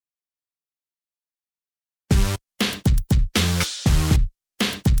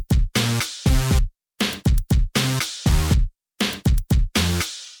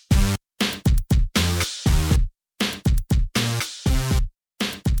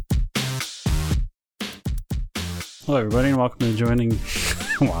Hello, everybody, and welcome to joining.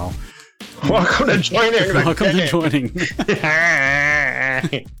 Wow. Welcome to joining. Welcome to joining.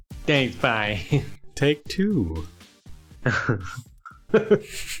 Thanks, bye. Take two. Hello,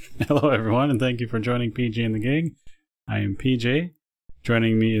 everyone, and thank you for joining PJ and the Gang. I am PJ.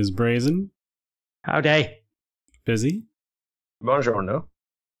 Joining me is Brazen, Howdy. Busy, Buongiorno.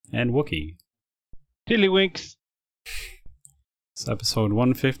 and Wookie. Tiddlywinks. It's episode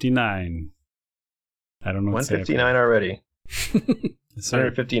 159. I don't know what 159 already. Yes, sir.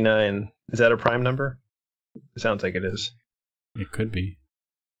 159. Is that a prime number? It sounds like it is. It could be.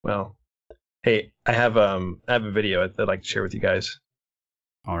 Well, hey, I have a video I'd like to share with you guys.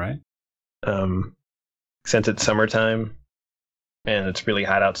 All right. Since it's summertime and it's really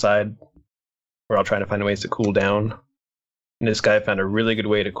hot outside, we're all trying to find ways to cool down. And this guy found a really good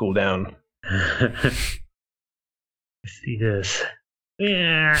way to cool down. See this.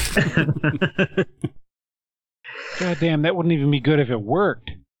 Yeah. God damn, that wouldn't even be good if it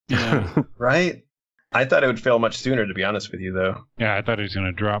worked. Yeah. Right? I thought it would fail much sooner, to be honest with you, though. Yeah, I thought he was going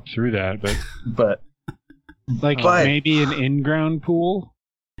to drop through that, but But maybe an in-ground pool?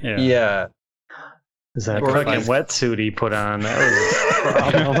 yeah. Is that Or fucking like- wetsuit he put on? That was a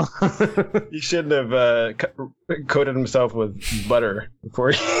problem. He shouldn't have coated himself with butter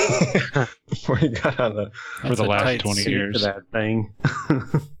before he got on the. For the last 20 Suit years. for that thing.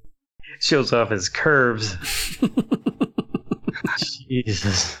 Shows off his curves.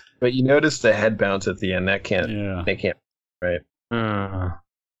 Jesus. But you notice the head bounce at the end. That can't. Yeah. They can't. Uh,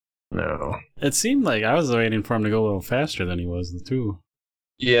 No. It seemed like I was waiting for him to go a little faster than he was, too.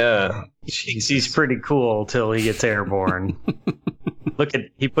 Yeah. he's pretty cool till he gets airborne. Look at,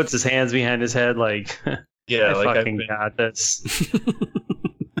 he puts his hands behind his head like, Yeah. I Like fucking got this.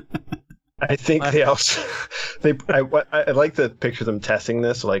 I think they also. I like to picture them testing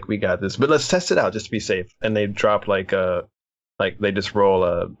this. Like, we got this, but let's test it out just to be safe. And they drop like they just roll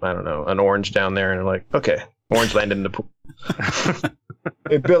I don't know, an orange down there, and they're like, okay, orange landed in the pool.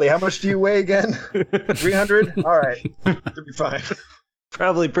 Hey Billy, how much do you weigh again? 300. All right, to be fine.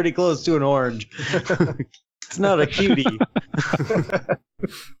 Probably pretty close to an orange. It's not a cutie.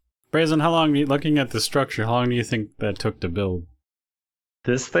 Brazen, looking at the structure, how long do you think that took to build?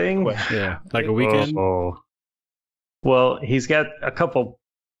 This thing? Yeah, like a weekend? Oh. Well, he's got a couple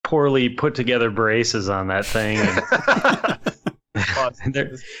poorly put together braces on that thing. And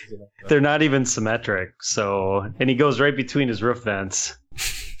they're not even symmetric. So, and he goes right between his roof vents.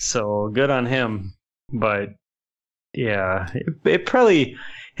 So good on him. But yeah, it probably,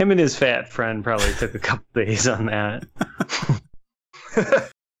 him and his fat friend probably took a couple days on that.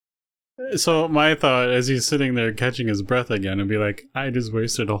 So my thought, as he's sitting there catching his breath again, and be like, I just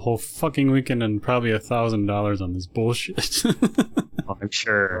wasted a whole fucking weekend and probably $1,000 on this bullshit. I'm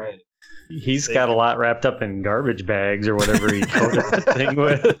sure. Right. He's got a lot wrapped up in garbage bags or whatever he coated the thing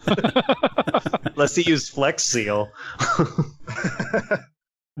with. Unless he used Flex Seal.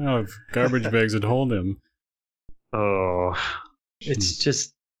 Oh, if garbage bags would hold him. Oh, it's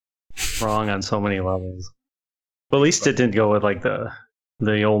just wrong on so many levels. But at least it didn't go with like the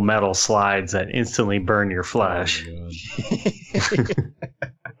old metal slides that instantly burn your flesh.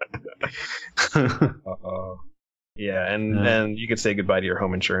 Uh-oh. Yeah, and you could say goodbye to your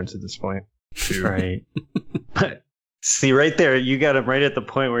home insurance at this point, too. Right. But see, right there, you got him right at the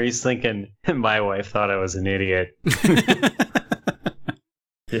point where he's thinking, my wife thought I was an idiot.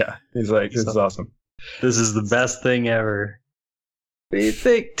 Yeah, he's like, this is awesome. This is the best thing ever. What do you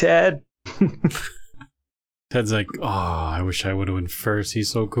think, Ted? Ted's like, oh, I wish I would have went first. He's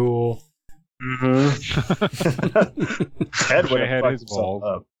so cool. Mm-hmm. Ted would I have had fucked his himself balls.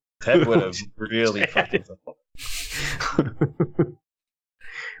 up. Ted would have really fucked himself up.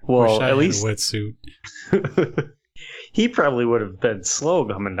 Well, wish I at had least a wetsuit. he probably would have been slow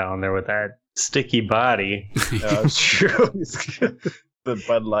coming down there with that sticky body. Yeah, it's true. The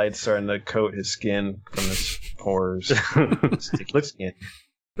Bud Light's starting to coat his skin from his pores. Sticky skin.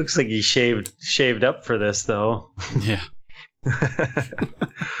 Looks like he shaved up for this, though. Yeah.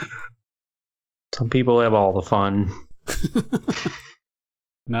 Some people have all the fun.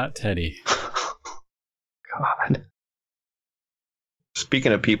 Not Teddy. God.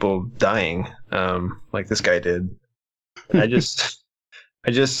 Speaking of people dying, like this guy did, I just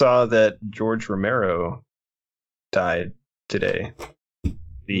saw that George Romero died today.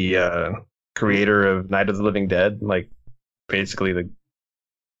 The creator of Night of the Living Dead, like basically the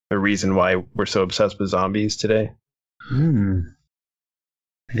reason why we're so obsessed with zombies today. I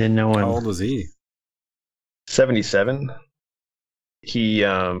didn't know How him. old was he? 77. He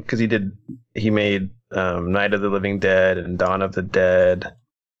made Night of the Living Dead and Dawn of the Dead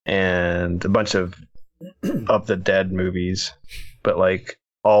and a bunch of of the Dead movies, but like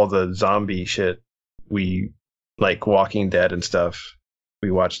all the zombie shit we like Walking Dead and stuff we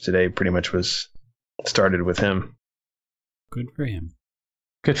watched today pretty much was started with him. Good for him.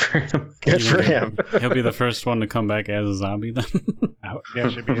 Good for him. Good for him. He'll be the first one to come back as a zombie then. Yeah,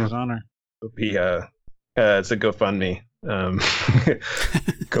 it should be his honor. It'll be it's a GoFundMe.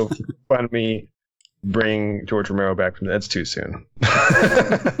 GoFundMe, bring George Romero back from that's too soon.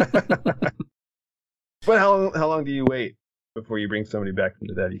 But how long do you wait before you bring somebody back from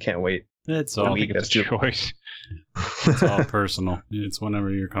the dead? You can't wait. It's I all don't think it's a choice. it's all personal. It's whenever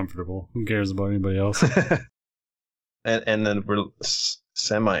you're comfortable. Who cares about anybody else? And then we're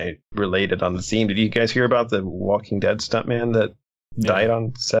semi-related on the theme. Did you guys hear about the Walking Dead stuntman that died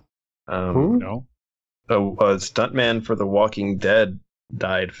on set? Who? No. A stuntman for The Walking Dead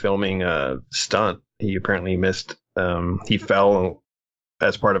died filming a stunt. He apparently missed. He fell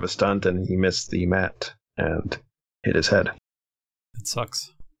as part of a stunt, and he missed the mat and hit his head. It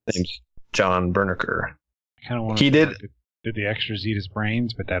sucks. His name's John Berniker. I kind of want He did. Did the extras eat his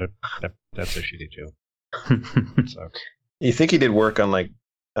brains? But that's a shitty joke. It sucks. You think he did work on like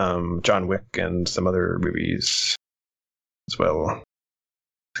John Wick and some other movies as well?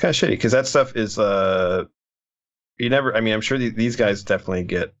 It's kind of shitty because that stuff is you never. I mean, I'm sure these guys definitely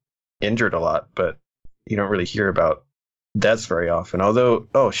get injured a lot, but you don't really hear about deaths very often. Although,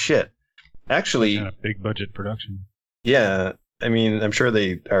 oh shit, actually, Kind of big budget production. yeah. I mean, I'm sure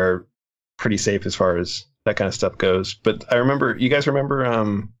they are pretty safe as far as that kind of stuff goes. But I remember, you guys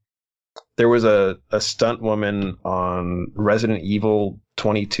remember, there was a stunt woman on Resident Evil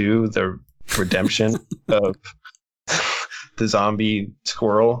 22, the redemption of the zombie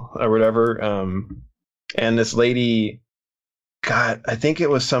squirrel or whatever. And this lady, God, I think it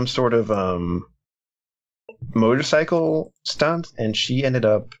was some sort of motorcycle stunt, and she ended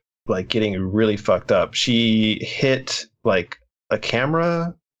up like getting really fucked up. She hit like a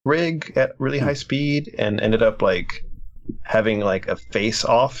camera rig at really high speed and ended up like having like a face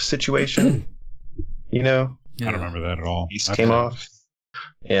off situation. You know? I don't remember that at all. Piece came off.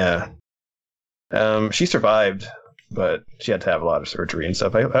 Yeah. She survived, but she had to have a lot of surgery and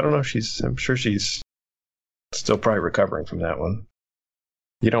stuff. I don't know. I'm sure she's still probably recovering from that one.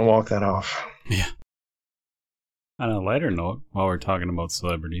 You don't walk that off. Yeah. On a lighter note, while we're talking about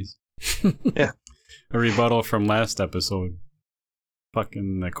celebrities. Yeah. A rebuttal from last episode.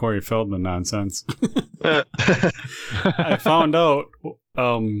 Fucking the Corey Feldman nonsense. I found out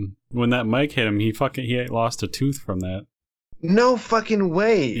when that mic hit him, he lost a tooth from that. No fucking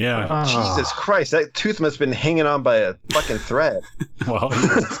way. Yeah. Jesus Christ, that tooth must have been hanging on by a fucking thread. Well,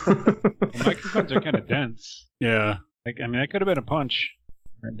 Microphones are kind of dense. yeah. Like, I mean, that could have been a punch.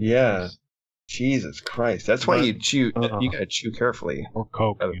 Yeah. Jesus Christ. That's why you chew. You gotta chew carefully. Or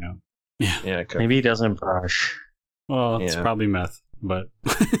coke, you know. Yeah. Maybe he doesn't brush. Well, it's Yeah. probably meth, but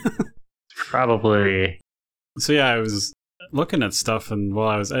Probably. so yeah, I was looking at stuff, and while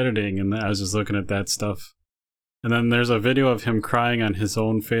I was editing, and I was just looking at that stuff, and then there's a video of him crying on his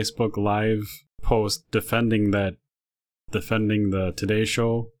own Facebook Live post defending the Today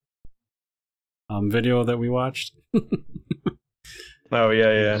Show video that we watched. Oh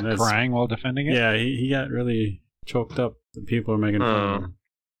yeah. And that's- Crying while defending it? Yeah, he got really choked up. People are making fun of him.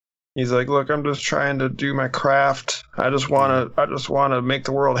 He's like, look, I'm just trying to do my craft. I just wanna make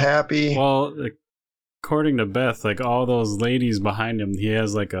the world happy. Well, according to Beth, like all those ladies behind him, he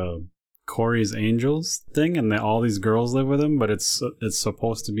has like a Corey's Angels thing, and all these girls live with him. But it's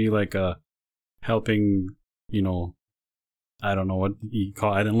supposed to be like a helping, you know, I don't know what he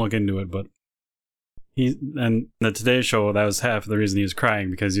call. I didn't look into it, but and the Today Show, that was half of the reason he was crying,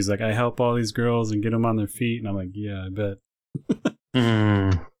 because he's like, I help all these girls and get them on their feet, and I'm like, yeah, I bet.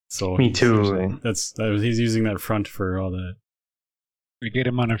 So Me too. He's using that front for all that. We get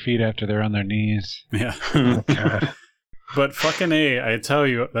them on their feet after they're on their knees. Yeah. God. But fucking I tell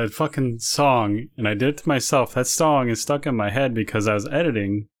you, that fucking song, and I did it to myself, that song is stuck in my head because I was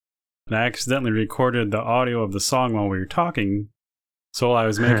editing, and I accidentally recorded the audio of the song while we were talking. So while I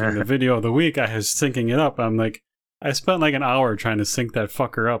was making the video of the week, I was syncing it up. I'm like, I spent like an hour trying to sync that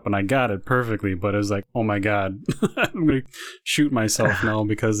fucker up, and I got it perfectly, but it was like, oh my god, I'm gonna shoot myself now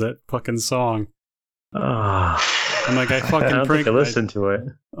because that fucking song. I'm like, I fucking I don't think I listened to it.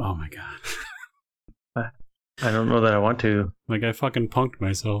 Oh my god. I don't know that I want to. Like, I fucking punked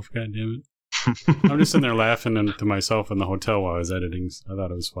myself, god damn it. I'm just sitting there laughing to myself in the hotel while I was editing. So I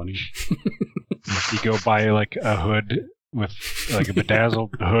thought it was funny. You go buy like a hood with like a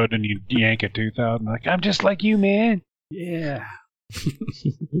bedazzled hood, and you yank a tooth out, and like, I'm just like you, man. Yeah.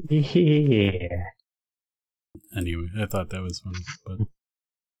 Yeah. Anyway, I thought that was funny. But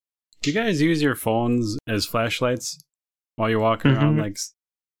Do you guys use your phones as flashlights while you're walking around? Like,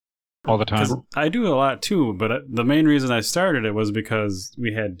 all the time. 'cause I do a lot too, but the main reason I started it was because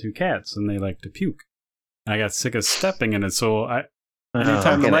we had 2 cats and they like to puke. I got sick of stepping in it, so anytime the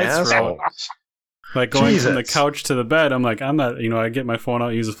Fucking lights were out, assholes. like going from the Jesus. couch to the bed, I'm like, I'm not, I get my phone out,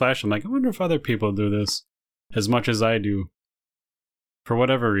 use a flash. I'm like, I wonder if other people do this as much as I do for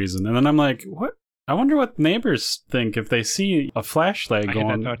whatever reason. And then I'm like, what? I wonder what neighbors think if they see a flashlight I had that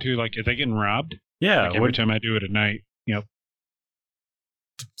going. thought too. Like, are they getting robbed? Yeah, Like every time I do it at night. Yep.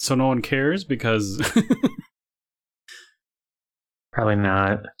 so no one cares because Probably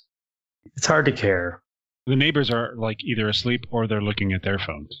not. It's hard to care. The neighbors are like either asleep or they're looking at their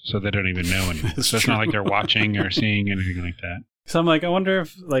phones, so they don't even know anymore. That's So it's not true. like they're watching or seeing anything like that. So I'm like, I wonder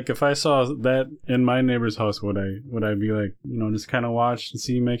if I saw that in my neighbor's house, would I be like, just kind of watch and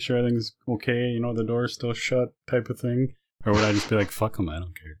see, make sure everything's okay, the door's still shut, type of thing, or would I just be like, fuck them, I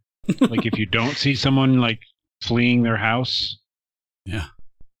don't care. Like if you don't see someone like fleeing their house, Yeah,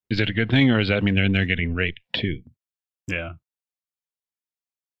 is it a good thing, or does that mean they're in there getting raped too? yeah.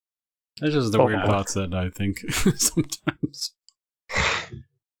 It's just the Oh, weird wow. thoughts that I think sometimes.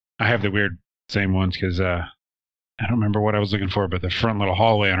 I have the weird same ones because I don't remember what I was looking for, but the front little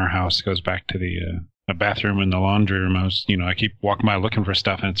hallway in our house goes back to the bathroom and the laundry room. I keep walking by looking for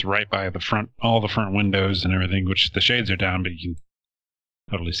stuff, and it's right by all the front windows and everything, which the shades are down, but you can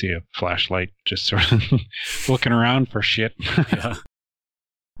totally see a flashlight just sort of looking around for shit. Yeah.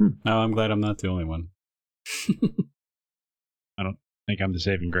 Now I'm glad I'm not the only one. I think I'm the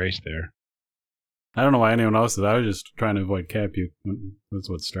saving grace there. I don't know why anyone else is. I was just trying to avoid cat puke. That's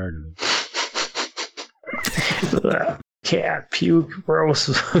what started it. Cat puke, gross.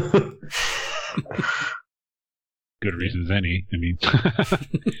 Good reason as any. I mean,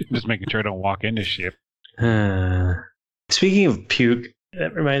 just making sure I don't walk into shit. Speaking of puke,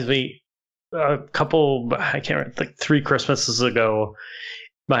 that reminds me, I can't remember, like 3 Christmases ago,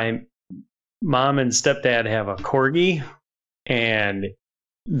 my mom and stepdad have a corgi, and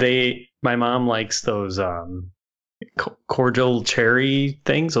my mom likes those cordial cherry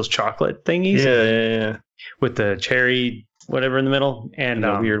things, those chocolate thingies Yeah. with the cherry whatever in the middle, and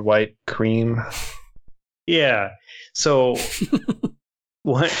And the weird white cream. yeah. So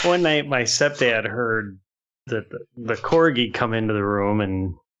one night, my stepdad heard the corgi come into the room,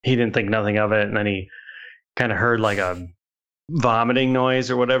 and he didn't think nothing of it, and then he kind of heard like a vomiting noise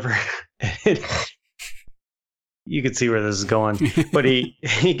or whatever. You could see where this is going, but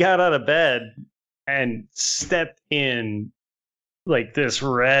he got out of bed and stepped in like this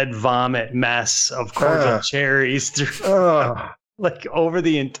red vomit mess of cordial cherries through, Oh, like over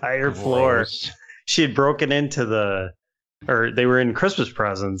the entire floor. Gross. She had broken into they were in Christmas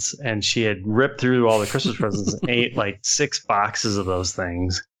presents, and she had ripped through all the Christmas presents and ate like 6 boxes of those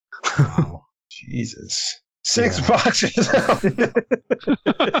things. Jesus. 6 Yeah. boxes.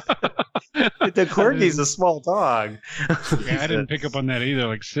 The corgi's a small dog. Yeah, I didn't pick up on that either.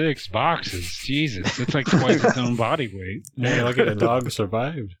 Like 6 boxes. Jesus, it's like twice its own body weight. Hey, look at the dog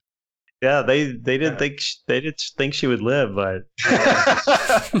survived. Yeah, they didn't think she would live, but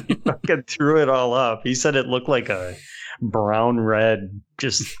fucking threw it all up. He said it looked like a brown red,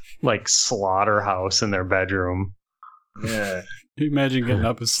 just like slaughterhouse in their bedroom. Yeah. Can you imagine getting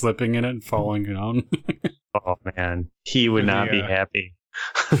up and slipping in it and falling down? Oh man, he would not be Yeah. happy.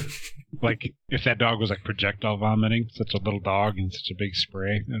 Like if that dog was like projectile vomiting, such a little dog and such a big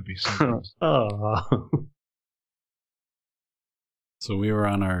spray, that'd be so gross. Oh, So we were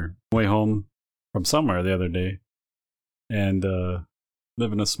on our way home from somewhere the other day, and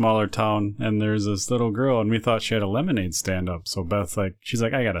live in a smaller town, and there's this little girl, and we thought she had a lemonade stand up. So Beth, she's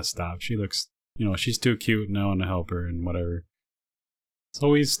like, I gotta stop. She looks, she's too cute, and I want to help her and whatever. So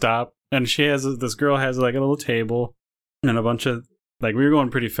we stop, and this girl has like a little table and a bunch of, we were going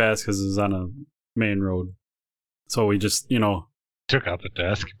pretty fast because it was on a main road. So we just, Took out the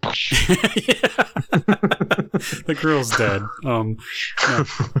desk. the girl's dead. No.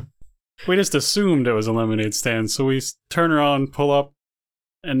 We just assumed it was a lemonade stand, so we turn around, pull up,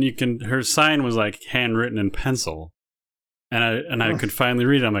 and her sign was like handwritten in pencil, and I could finally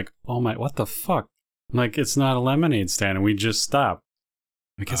read it. I'm like, oh my, what the fuck? I'm like, it's not a lemonade stand, and we just stopped.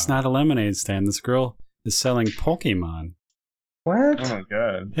 Like, it's not a lemonade stand. This girl is selling Pokemon. what? Oh my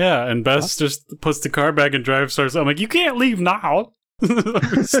god. Yeah, and Beth just puts the car back and drives. I'm like, you can't leave now.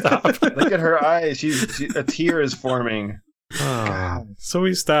 Stop. Look at her eyes. A tear is forming. Oh. So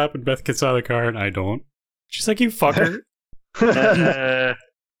we stop, and Beth gets out of the car, and I don't. She's like, you fucker.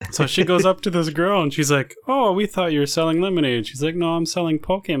 So she goes up to this girl, and she's like, oh, we thought you were selling lemonade. She's like, no, I'm selling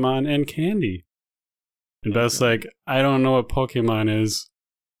Pokemon and candy. And Beth's like, I don't know what Pokemon is.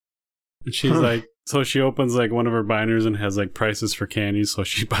 And she's like, so she opens like one of her binders and has like prices for candy. So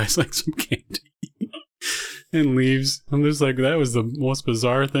she buys like some candy and leaves. I'm just like, that was the most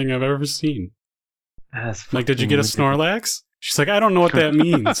bizarre thing I've ever seen. That's Like, did you get a Snorlax? She's like, I don't know what that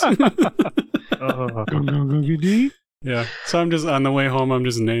means. Yeah. So I'm just on the way home. I'm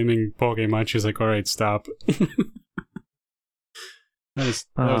just naming Pokemon. She's like, all right, stop. That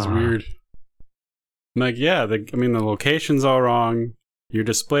was weird. I'm like, yeah, the location's all wrong. Your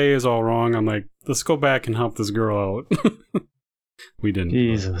display is all wrong. I'm like, let's go back and help this girl out. We didn't.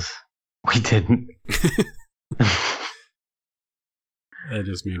 Jesus. We didn't. That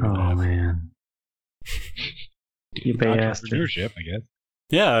just made me Oh, laugh. man. You bastard. Entrepreneurship, I guess.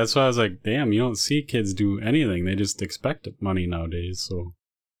 Yeah, that's why I was like, damn, you don't see kids do anything. They just expect money nowadays. So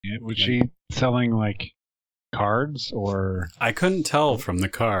Yeah, was she selling like cards or? I couldn't tell from the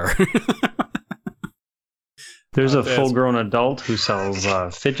car. There's a That's- full-grown adult who sells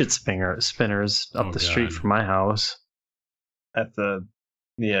fidget spinners up Oh, the street God. from my house. At the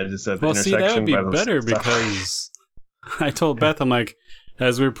just at the Well, see, intersection. that would be by the better stuff. because I told Beth, I'm like,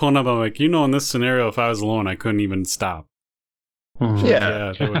 as we were pulling up, I'm like, in this scenario, if I was alone, I couldn't even stop. Mhm.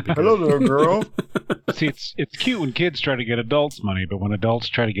 Yeah. that would be Hello good. there, girl. See, it's cute when kids try to get adults money, but when adults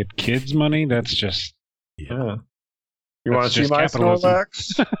try to get kids money, that's just Yeah. You want That's to see just my capitalism.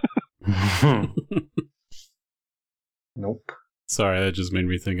 Snorlax? Nope. Sorry, that just made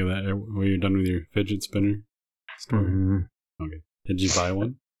me think of that. Were you done with your fidget spinner story? Mhm. Okay. Did you buy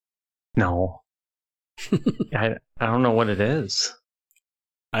one? No. I don't know what it is.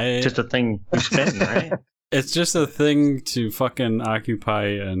 Just a thing you spin, right? It's just a thing to fucking occupy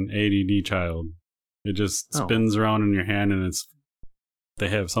an ADD child. It just Oh. spins around in your hand, and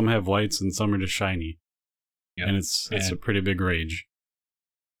some have lights and some are just shiny, Yep. and it's a And- pretty big rage.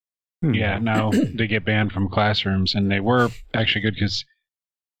 yeah. Now they get banned from classrooms, and they were actually good because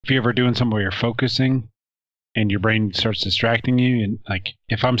if you're ever doing something where you're focusing and your brain starts distracting you, and like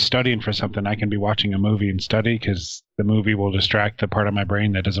if I'm studying for something, I can be watching a movie and study because the movie will distract the part of my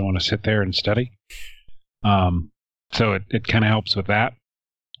brain that doesn't want to sit there and study. So it kind of helps with that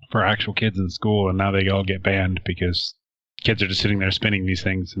for actual kids in school, and now they all get banned because kids are just sitting there spinning these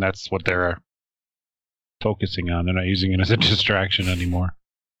things, and that's what they're focusing on. They're not using it as a distraction anymore.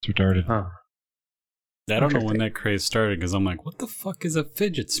 It's retarded. Huh. I don't know when that craze started because I'm like, what the fuck is a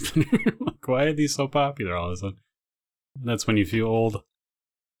fidget spinner? Like, why are these so popular all of a sudden? That's when you feel old.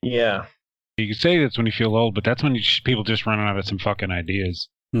 Yeah. You could say that's when you feel old, but that's when people just run out of some fucking ideas.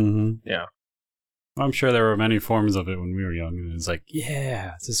 Mm-hmm. Yeah. I'm sure there were many forms of it when we were young. And it was like,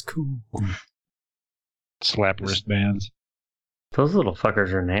 yeah, this is cool. Slap wristbands. Those little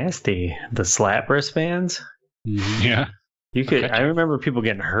fuckers are nasty. The slap wristbands. Mhm. Yeah. You could. Okay. I remember people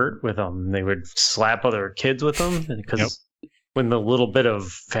getting hurt with them. They would slap other kids with them because when the little bit of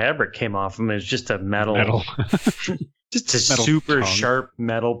fabric came off them, it was just a metal. Just a Metal super tongue. sharp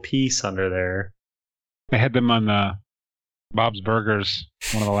metal piece under there. I had them on Bob's Burgers,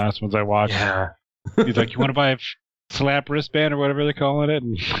 one of the last ones I watched. Yeah. He's like, you want to buy a slap wristband or whatever they're calling it?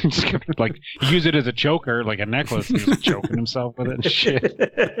 And just like use it as a choker, like a necklace. And he was choking himself with it and shit.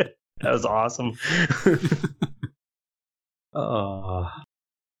 That was awesome. Oh,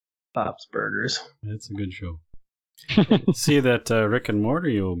 Bob's Burgers. That's a good show. See that Rick and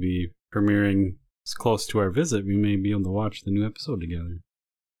Morty will be premiering close to our visit. We may be able to watch the new episode together.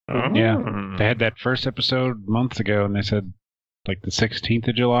 Yeah. Mm. They had that first episode months ago, and they said like the 16th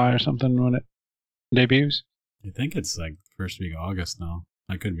of July or something when it debuts. I think it's like first week of August now.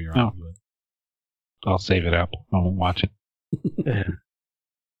 I could be wrong. I'll save it up. I won't watch it.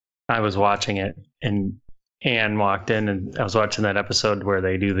 I was watching it, and Anne walked in, and I was watching that episode where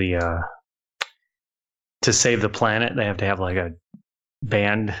they do the to save the planet. They have to have like a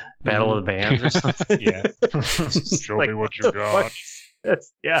band battle of the bands or something. Yeah. Show me what you got.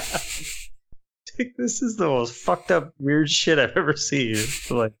 Yeah. This is the most fucked up, weird shit I've ever seen.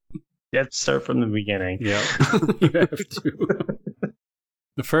 So, like, you have to start from the beginning. Yeah, you have to.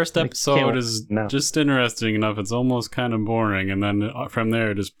 The first episode is no. just interesting enough. It's almost kind of boring, and then from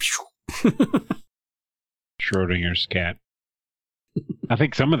there, just. Schrodinger's cat. I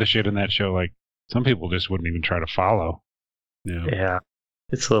think some of the shit in that show, like some people just wouldn't even try to follow. Yeah. Yeah.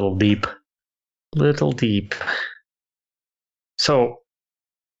 It's a little deep. Little deep. So,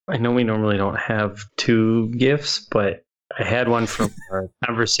 I know we normally don't have two gifts, but I had one from our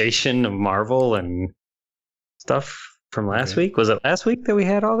conversation of Marvel and stuff from last week. Was it last week that we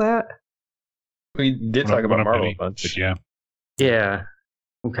had all that? We did talk about Marvel a But bunch. yeah. Yeah.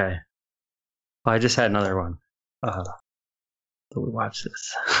 Okay. Well, I just had another one. So we watch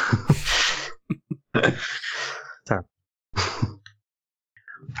this. Sorry.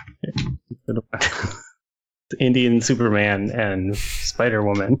 Indian Superman and Spider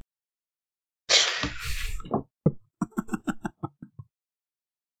Woman.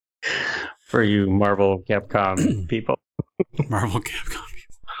 For you Marvel Capcom people. Marvel Capcom.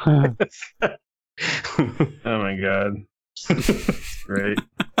 Oh my god. Great.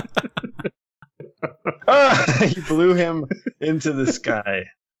 He blew him into the sky.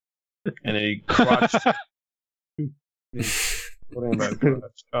 And he crotched. What about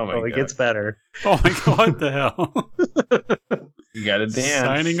crotch? Oh my god. It gets better. Oh my god, what the hell? You gotta dance.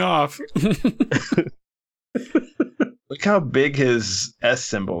 Signing off. Look how big his S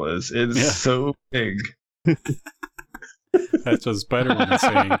symbol is. It's so big. That's what Spider-Man is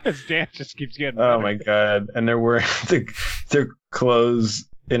saying. His dance just keeps getting Oh better. my god! And they're wearing their clothes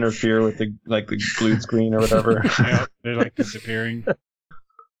interfere with the blue screen or whatever. Yeah, they're like disappearing.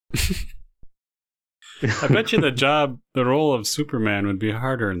 I bet you the role of Superman would be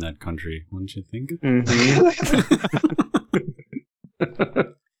harder in that country, wouldn't you think?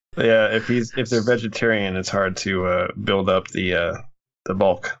 Yeah, if they're vegetarian, it's hard to build up the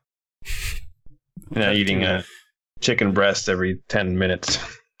bulk. Eating a chicken breast every 10 minutes.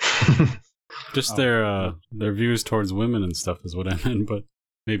 Just their views towards women and stuff is what I meant, but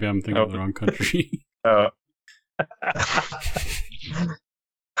maybe I'm thinking of the wrong country. I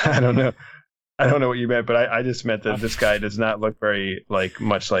don't know. I don't know what you meant, but I just meant that this guy does not look very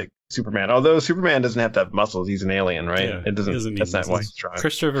much like Superman. Although Superman doesn't have to have muscles, he's an alien, right? Yeah, it doesn't. he doesn't need That's not why muscles. he's strong.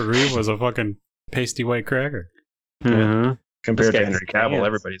 Christopher Reeve was a fucking pasty white cracker. Mm-hmm. Compared This to guy's Henry Cavill, hands.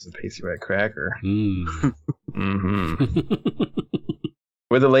 everybody's a pasty white cracker. Mm. Mm-hmm.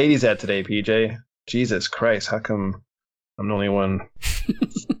 Where the ladies at today, PJ? Jesus Christ, how come I'm the only one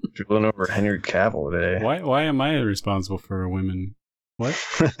drooling over Henry Cavill today? Why am I responsible for women? What?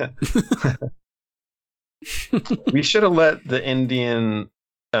 We should have let the Indian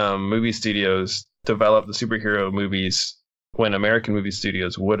movie studios develop the superhero movies when American movie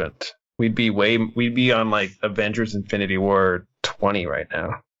studios wouldn't. We'd be on like Avengers Infinity War 20 right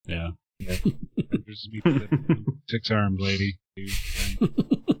now. Yeah. Just meet the six-armed lady. Dude.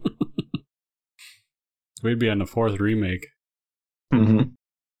 We'd be on the 4th remake. Mm-hmm.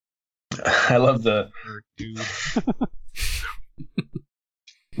 I love the. Dude.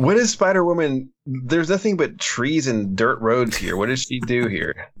 What is Spider-Woman? There's nothing but trees and dirt roads here. What does she do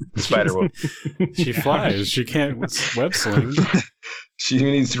here? Spider-Woman. She flies. She can't web sling. She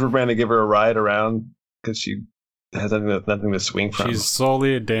needs Superman to give her a ride around because she has nothing to swing from. She's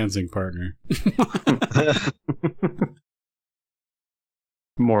solely a dancing partner.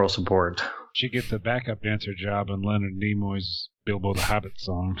 Moral support. She gets a backup dancer job on Leonard Nimoy's Bilbo the Hobbit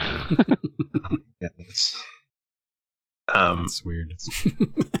song. Yeah, that's That's weird.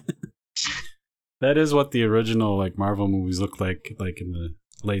 That is what the original Marvel movies looked like in the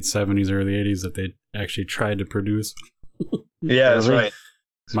late 70s, early 80s that they actually tried to produce. yeah, that's Really? right.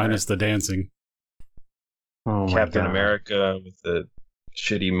 Minus the dancing. Oh my Captain God. America with the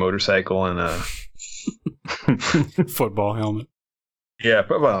shitty motorcycle and a Football helmet.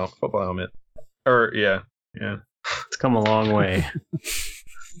 football helmet. Or yeah. It's come a long way.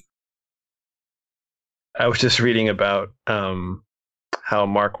 I was just reading about how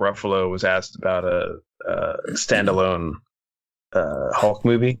Mark Ruffalo was asked about a standalone Hulk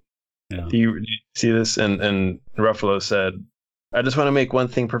movie. Yeah. Do you see this? And Ruffalo said, "I just want to make one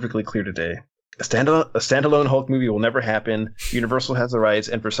thing perfectly clear today. A standalone Hulk movie will never happen. Universal has the rights,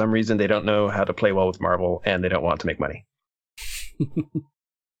 and for some reason they don't know how to play well with Marvel, and they don't want to make money."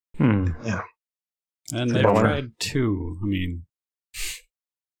 And they've Bummer. tried two. I mean,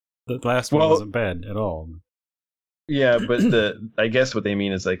 the last one Well- wasn't bad at all. Yeah, but I guess what they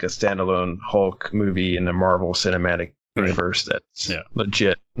mean is like a standalone Hulk movie in the Marvel Cinematic Universe that's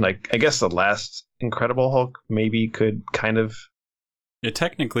legit. Like, I guess the last Incredible Hulk maybe could kind of. It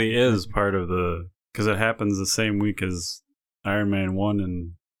technically is part of because it happens the same week as Iron Man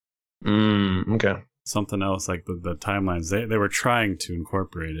 1 and Okay. something else, like the timelines. They were trying to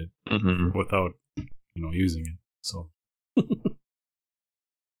incorporate it Mm-hmm. without, using it. So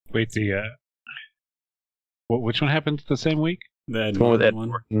Wait, which one happened the same week? the Ed The one with Ed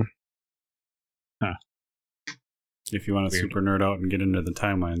Norton one, Norton. if you want to Weird. super nerd out and get into the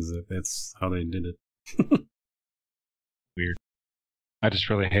timelines, that's how they did it. I just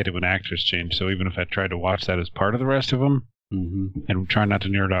really hate it when actors change. So even if I tried to watch that as part of the rest of them and try not to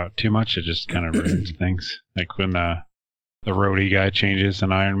nerd out too much, it just kind of ruins things. Like when the roadie guy changes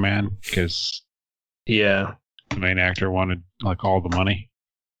in Iron Man because Yeah. the main actor wanted all the money.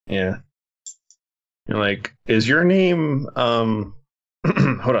 Yeah. You're like, is your name hold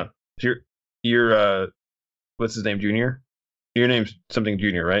on. Your what's his name, Junior? Your name's something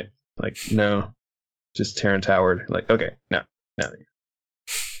Junior, right? Like, no, just Terrence Howard. Like, okay, no, never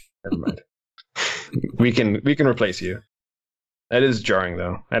mind. We can replace you. That is jarring,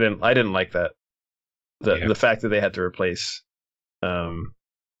 though. I didn't like that. The fact that they had to replace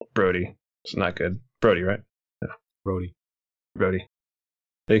Brody. It's not good. Brody, right? Yeah. Brody.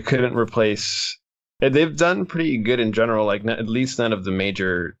 They couldn't replace. They've done pretty good in general. Like, at least none of the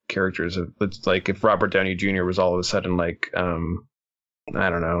major characters. It's like if Robert Downey Jr. was all of a sudden like, I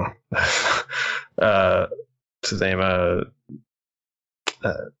don't know, what's his name? I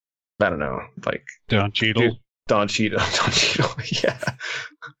don't know, like Don Cheadle. Don Cheadle. Yeah.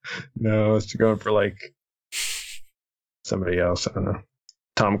 No, I was going for like somebody else. I don't know,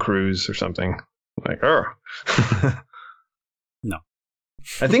 Tom Cruise or something. Like, No.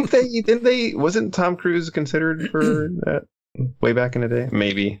 I think wasn't Tom Cruise considered for that way back in the day?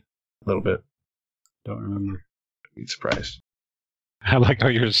 Maybe a little bit. Don't remember. I'd be surprised. I like how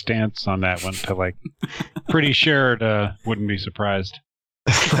your stance on that one to like pretty sure it wouldn't be surprised.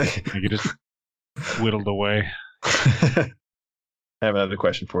 Like you just whittled away. I have another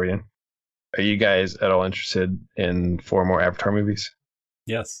question for you. Are you guys at all interested in 4 more Avatar movies?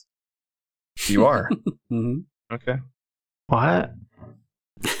 Yes. You are. Mm-hmm. Okay. What?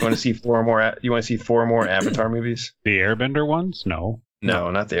 You want to see 4 more? You want to see 4 more Avatar movies? The Airbender ones? No.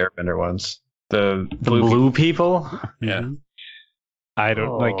 No, not the Airbender ones. The blue people? Yeah. Mm-hmm. I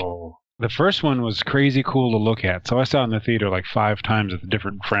don't like. The first one was crazy cool to look at. So I saw it in the theater like 5 times with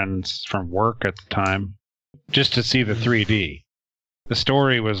different friends from work at the time, just to see the 3D. The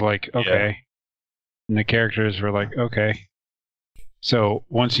story was like, okay. And the characters were like, okay. So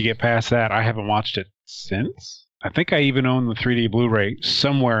once you get past that, I haven't watched it since. I think I even own the 3D Blu-ray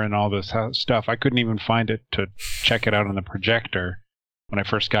somewhere in all this stuff. I couldn't even find it to check it out on the projector when I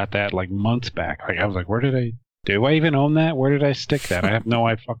first got that like months back. Like I was like, do I even own that? Where did I stick that? I have no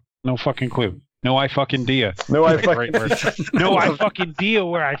fucking clue. No I fucking dia. No I fucking no I fucking dia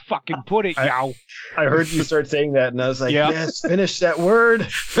where I fucking put it, yow. I heard you start saying that and I was like, yes, finish that word.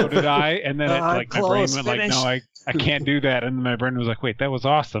 So did I, and then my brain went like, no, I can't do that. And then my brain was like, wait, that was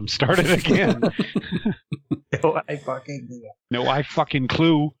awesome. Start it again. No I fucking dia. No I fucking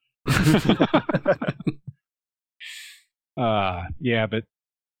clue. Yeah, but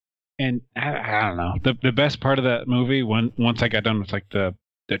and I don't know. The best part of that movie, once I got done with like the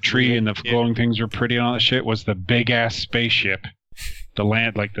tree and the glowing things were pretty and all that shit, was the big ass spaceship. The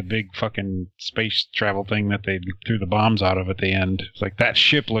land, like the big fucking space travel thing that they threw the bombs out of at the end. It's like that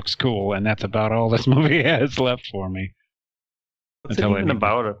ship looks cool, and that's about all this movie has left for me. What's it even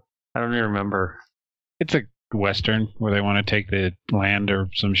about it? I don't even remember. It's a western where they want to take the land or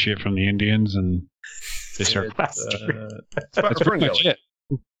some shit from the Indians, and they start. That's pretty much it.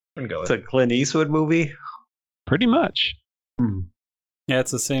 It's a Clint Eastwood movie? Pretty much. Yeah,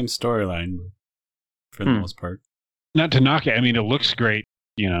 it's the same storyline for the most part. Not to knock it. I mean, it looks great,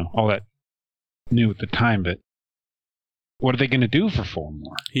 all that new at the time, but what are they going to do for 4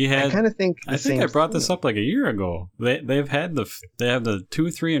 more? I kind of think. I think I brought this up like a year ago. They have the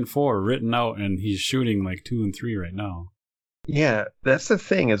 2, 3, and 4 written out, and he's shooting like 2 and 3 right now. Yeah, that's the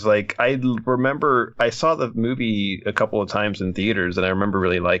thing. Is like I remember I saw the movie a couple of times in theaters, and I remember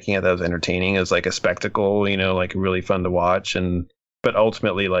really liking it. That was entertaining as like a spectacle, like really fun to watch, but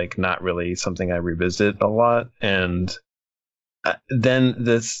ultimately like not really something I revisit a lot. And then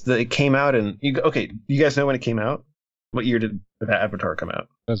it came out, and you guys know when it came out? What year did Avatar come out?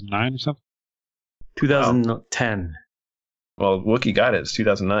 2009 or something? 2010. Well, Wookiee got it. It's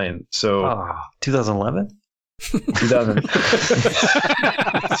 2009. So 2011? 2000.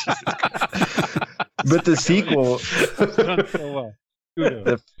 But the sequel,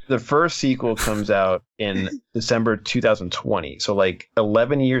 the first sequel comes out in December 2020. So like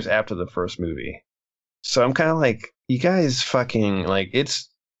 11 years after the first movie. So I'm kind of like, you guys fucking like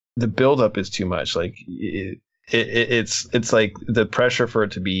the buildup is too much. Like it's like the pressure for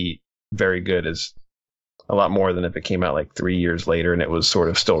it to be very good is a lot more than if it came out like 3 years later and it was sort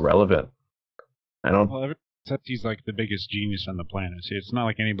of still relevant. Except he's like the biggest genius on the planet. See, it's not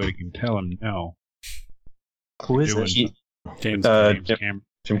like anybody can tell him no. Who is it? James Cameron.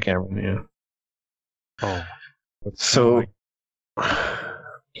 Jim Cameron, yeah. Oh. So,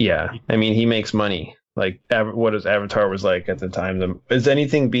 yeah. I mean, he makes money. Like, what his Avatar was like at the time. Has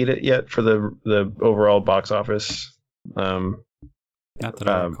anything beat it yet for the overall box office? Not that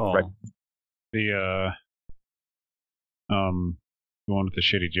I recall. Right. The one with the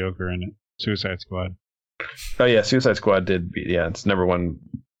shitty Joker in it, Suicide Squad. Oh yeah, Suicide Squad did beat. Yeah, it's #1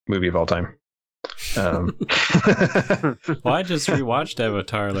 movie of all time. Well, I just rewatched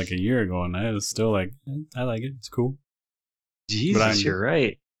Avatar like a year ago, and I was still like, I like it. It's cool. Jesus, you're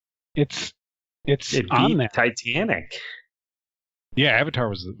right. It's It on beat there. Titanic. Yeah, Avatar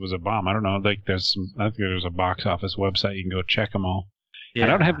was a bomb. I don't know. Like I think there's a box office website you can go check them all. Yeah. I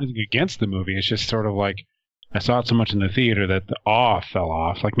don't have anything against the movie. It's just sort of like I saw it so much in the theater that the awe fell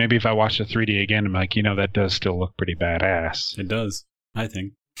off. Like maybe if I watched it 3D again, I'm like, that does still look pretty badass. It does, I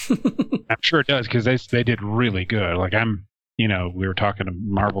think. I'm sure it does because they did really good. Like we were talking to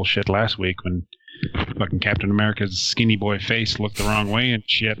Marvel shit last week when fucking Captain America's skinny boy face looked the wrong way and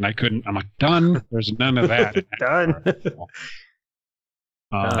shit, and I'm like, done. There's none of that. Done.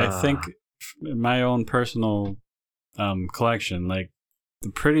 I think my own personal collection, like the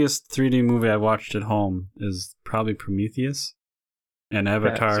prettiest 3D movie I watched at home is probably Prometheus, and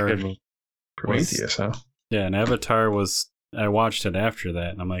Avatar. That's a good movie. Prometheus, huh? Yeah, and Avatar was. I watched it after that,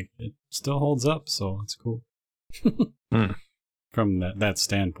 and I'm like, it still holds up, so it's cool. From that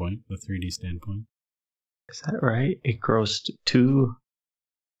standpoint, the 3D standpoint. Is that right? It grossed 2.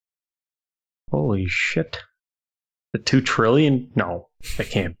 Holy shit! The 2 trillion? No, that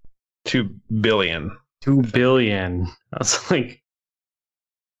can't. 2 billion. 2 billion. I was like,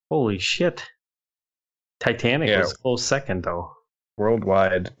 holy shit! Titanic was a close second, though.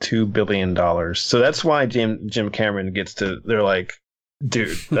 Worldwide, $2 billion. So that's why Jim Cameron gets to. They're like,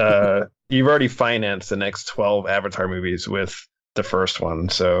 dude, you've already financed the next 12 Avatar movies with the first one,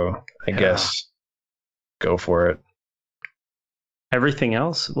 so I guess go for it. Everything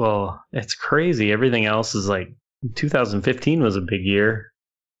else, well, it's crazy. Everything else is like 2015 was a big year.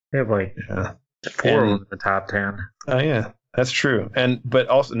 They have like 4 in the top 10. Oh yeah, that's true. But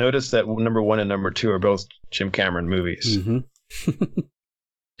also notice that number 1 and number 2 are both Jim Cameron movies. Mm-hmm.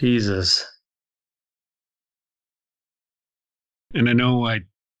 Jesus. And I know I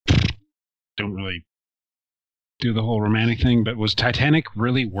don't really do the whole romantic thing, but was Titanic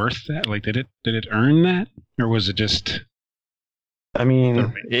really worth that? Like, did it earn that, or was it just? I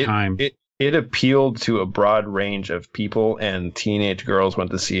mean, time? It appealed to a broad range of people, and teenage girls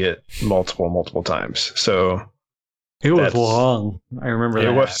went to see it multiple times. So it was long. I remember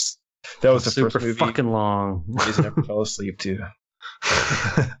that. That was the super first movie fucking long. I just never fell asleep to.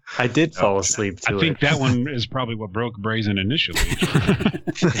 I did fall asleep to it. I think that one is probably what broke Brazen initially.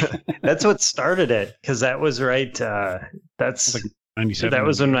 That's what started it, because that was right. That's like 97. That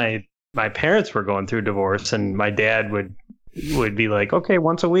was when my parents were going through divorce, and my dad would be like, "Okay,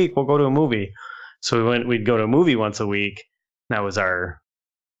 once a week we'll go to a movie." So we'd go to a movie once a week. That was our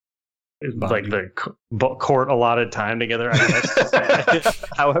like the court allotted time together, I guess.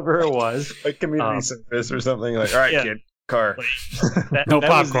 However it was, like community service or something. Like, all right, kid, car. No that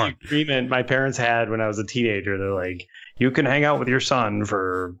popcorn. Was the agreement my parents had when I was a teenager. They're like, you can hang out with your son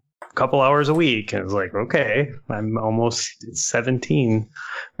for a couple hours a week. And I was like, okay, I'm almost 17.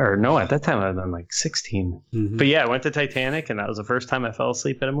 Or no, at that time I'm like 16. Mm-hmm. But yeah, I went to Titanic, and that was the first time I fell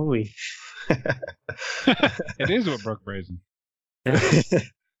asleep at a movie. It is what broke Brazen.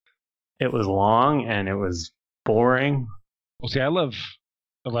 It was long and it was boring. Well, see, I love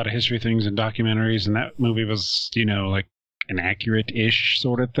a lot of history things and documentaries, and that movie was, like an accurate-ish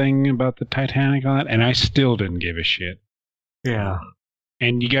sort of thing about the Titanic on it, and I still didn't give a shit. Yeah.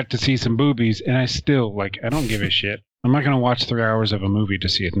 And you got to see some boobies, and I still, I don't give a shit. I'm not going to watch 3 hours of a movie to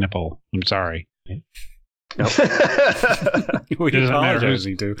see a nipple. I'm sorry. Nope. We Doesn't matter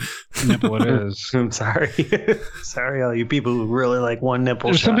apologizing to. Nipple it is. I'm sorry. Sorry, all you people who really like one nipple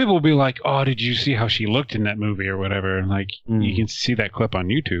There's shot. some people will be like, oh, did you see how she looked in that movie or whatever? And you can see that clip on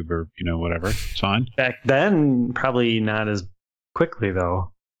YouTube or, whatever. It's fine. Back then, probably not as quickly,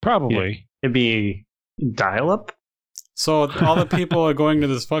 though. Probably. It'd be dial-up. So all the people are going to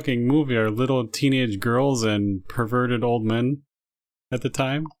this fucking movie are little teenage girls and perverted old men at the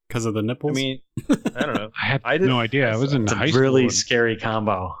time because of the nipples. I mean, I don't know. I had no idea. I was in It's high a school. really scary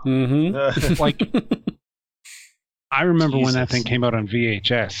combo. Mm-hmm. I remember when that Jesus. thing came out on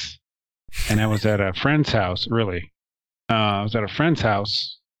VHS, and I was at a friend's house, really. I was at a friend's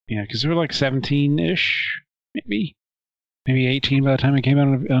house, because we were like 17-ish, maybe 18 by the time it came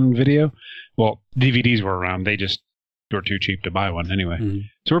out on video. Well, DVDs were around. They just were too cheap to buy one anyway. Mm-hmm.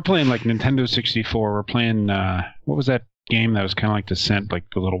 So we're playing like Nintendo 64. We're playing, what was that game that was kind of like Descent, like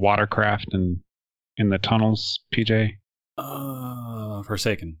the little watercraft in the tunnels, PJ?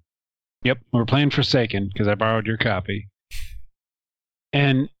 Forsaken. Yep, we're playing Forsaken because I borrowed your copy.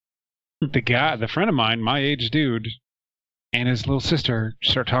 And the friend of mine, my age dude, and his little sister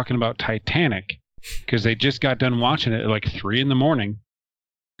start talking about Titanic because they just got done watching it at like 3 a.m.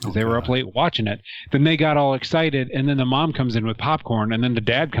 They were up late watching it. Then they got all excited, and then the mom comes in with popcorn, and then the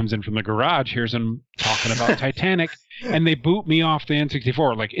dad comes in from the garage, hears them talking about Titanic, and they boot me off the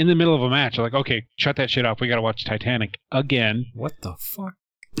N64, like in the middle of a match. They're like, okay, shut that shit off. We got to watch Titanic again. What the fuck?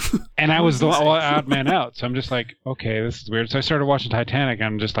 And I was the odd man out, so I'm just like, okay, this is weird. So I started watching Titanic.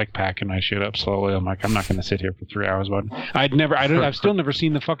 I'm just like packing my shit up slowly. I'm like, I'm not going to sit here for 3 hours. But I've still never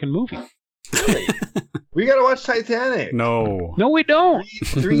seen the fucking movie. We gotta watch Titanic. No. No, we don't.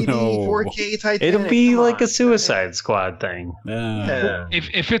 3D, No. 4K Titanic. It'll be come like on. a Suicide Squad thing. Yeah.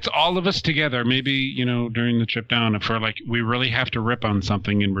 If it's all of us together, maybe during the trip down, if we're like we really have to rip on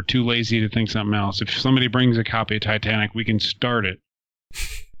something and we're too lazy to think something else. If somebody brings a copy of Titanic, we can start it.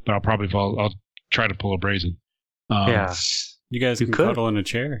 But I'll try to pull a Brazen. Yeah. You guys You can could. cuddle in a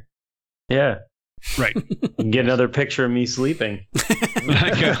chair. Yeah. Right. You can get another picture of me sleeping.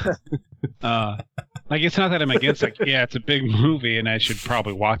 Like it's not that I'm against. Like, yeah, it's a big movie, and I should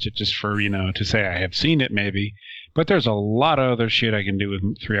probably watch it just for to say I have seen it, maybe. But there's a lot of other shit I can do with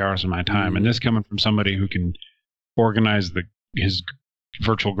 3 hours of my time, and this coming from somebody who can organize his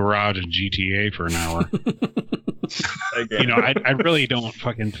virtual garage in GTA for an hour. I really don't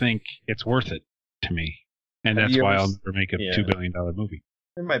fucking think it's worth it to me, and Have that's you why ever I'll never make a $2 billion movie.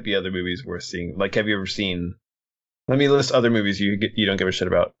 There might be other movies worth seeing. Like, have you ever seen? Let me list other movies you don't give a shit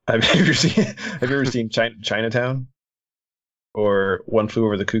about. Have you ever seen Chinatown? Or One Flew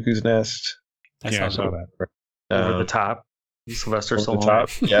Over the Cuckoo's Nest? I saw that. Over the top. Sylvester Over the Stallone. Top.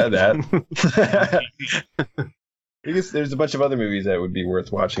 Yeah, that. Because there's a bunch of other movies that would be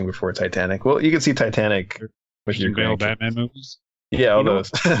worth watching before Titanic. Well, you can see Titanic with your Bale grandkids. Batman movies. Yeah, all those.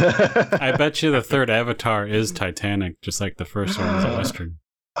 I bet you the third Avatar is Titanic, just like the first one was a Western.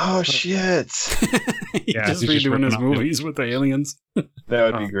 Oh shit! He's Yeah, just he's just redoing his ripping off movies with the aliens.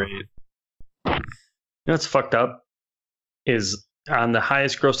 That would be great. You know what's fucked up? Is on the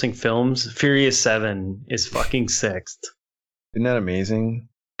highest grossing films, Furious 7 is fucking sixth. Isn't that amazing?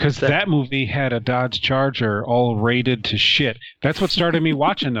 Because that movie had a Dodge Charger all rated to shit. That's what started me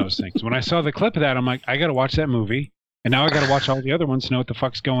watching those things. When I saw the clip of that, I'm like, I got to watch that movie. And now I got to watch all the other ones to know what the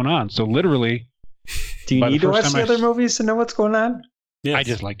fuck's going on. So literally, Do you By the need to first watch time the I other s- movies to know what's going on? Yes. I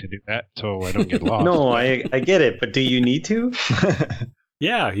just like to do that so I don't get lost. No, I get it, but do you need to?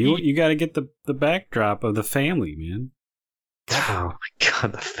 Yeah, you got to get the backdrop of the family, man. Oh my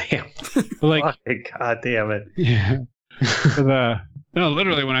god, the family. Like, Fucking god damn it. yeah. No,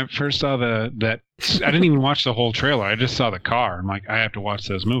 literally, when I first saw that, I didn't even watch the whole trailer. I just saw the car. I'm like, I have to watch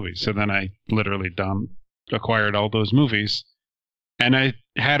those movies. So then I literally acquired all those movies. And I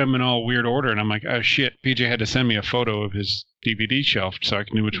had them in all weird order. And I'm like, oh shit, PJ had to send me a photo of his DVD shelf so I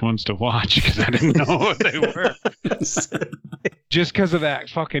knew which ones to watch because I didn't know what they were. Just because of that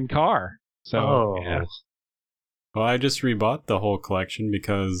fucking car. So, yeah. Well, I just rebought the whole collection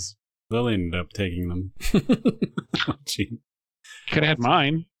because Lily ended up taking them. Gee, Could have had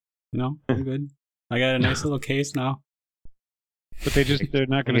mine, no, I'm good. I got a nice little case now. but they're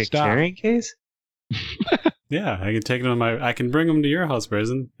not going to Like a stop. carrying case? Yeah, I can take them I can bring them to your house,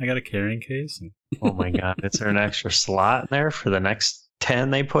 Brazen. I got a carrying case. Oh my god, is there an extra slot in there for the next 10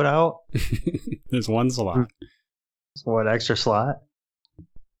 they put out? There's one slot. What extra slot?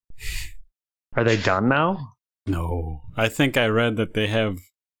 Are they done now? No, I think I read that they have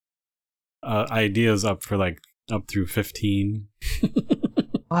ideas up for up through 15.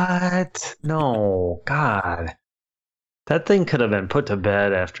 What? No, God. That thing could have been put to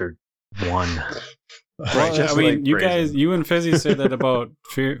bed after one. Well, Just I mean, like you Brazen. guys, you and Fizzy say that about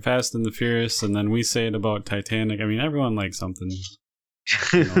Fast and the Furious, and then we say it about Titanic. I mean, everyone likes something.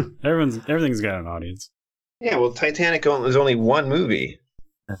 You know, everything's got an audience. Yeah, well, Titanic is only one movie.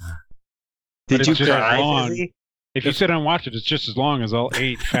 Did it's you just cry, long. Fizzy? If you sit and watch it, it's just as long as all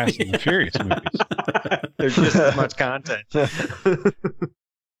 8 Fast and the Furious movies. There's just as much content.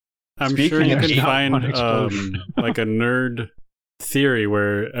 I'm Speaking sure you of can not find one explosion. like a nerd theory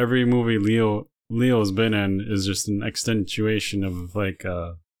where every movie Leo's been in is just an accentuation of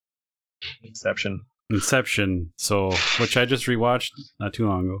Inception. Inception. So, which I just rewatched not too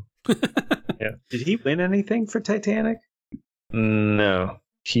long ago. Did he win anything for Titanic? No,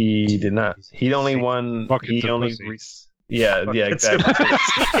 he did not. He only won. Buckets He of only. pussy. Yeah, Buckets exactly.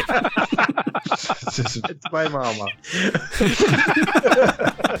 It's my mama.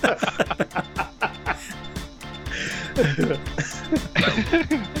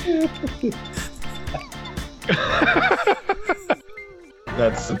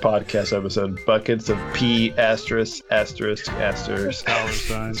 That's the podcast episode. Buckets of P asterisk asterisk asterisk. Dollar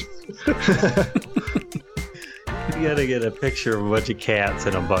signs. You gotta get a picture of a bunch of cats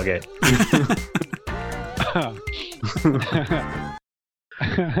in a bucket.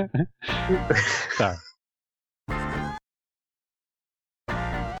 Sorry.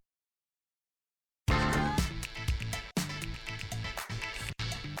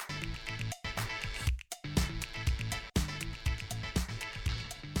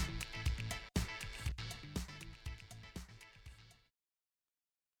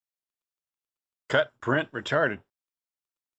 Cut, print, retarded.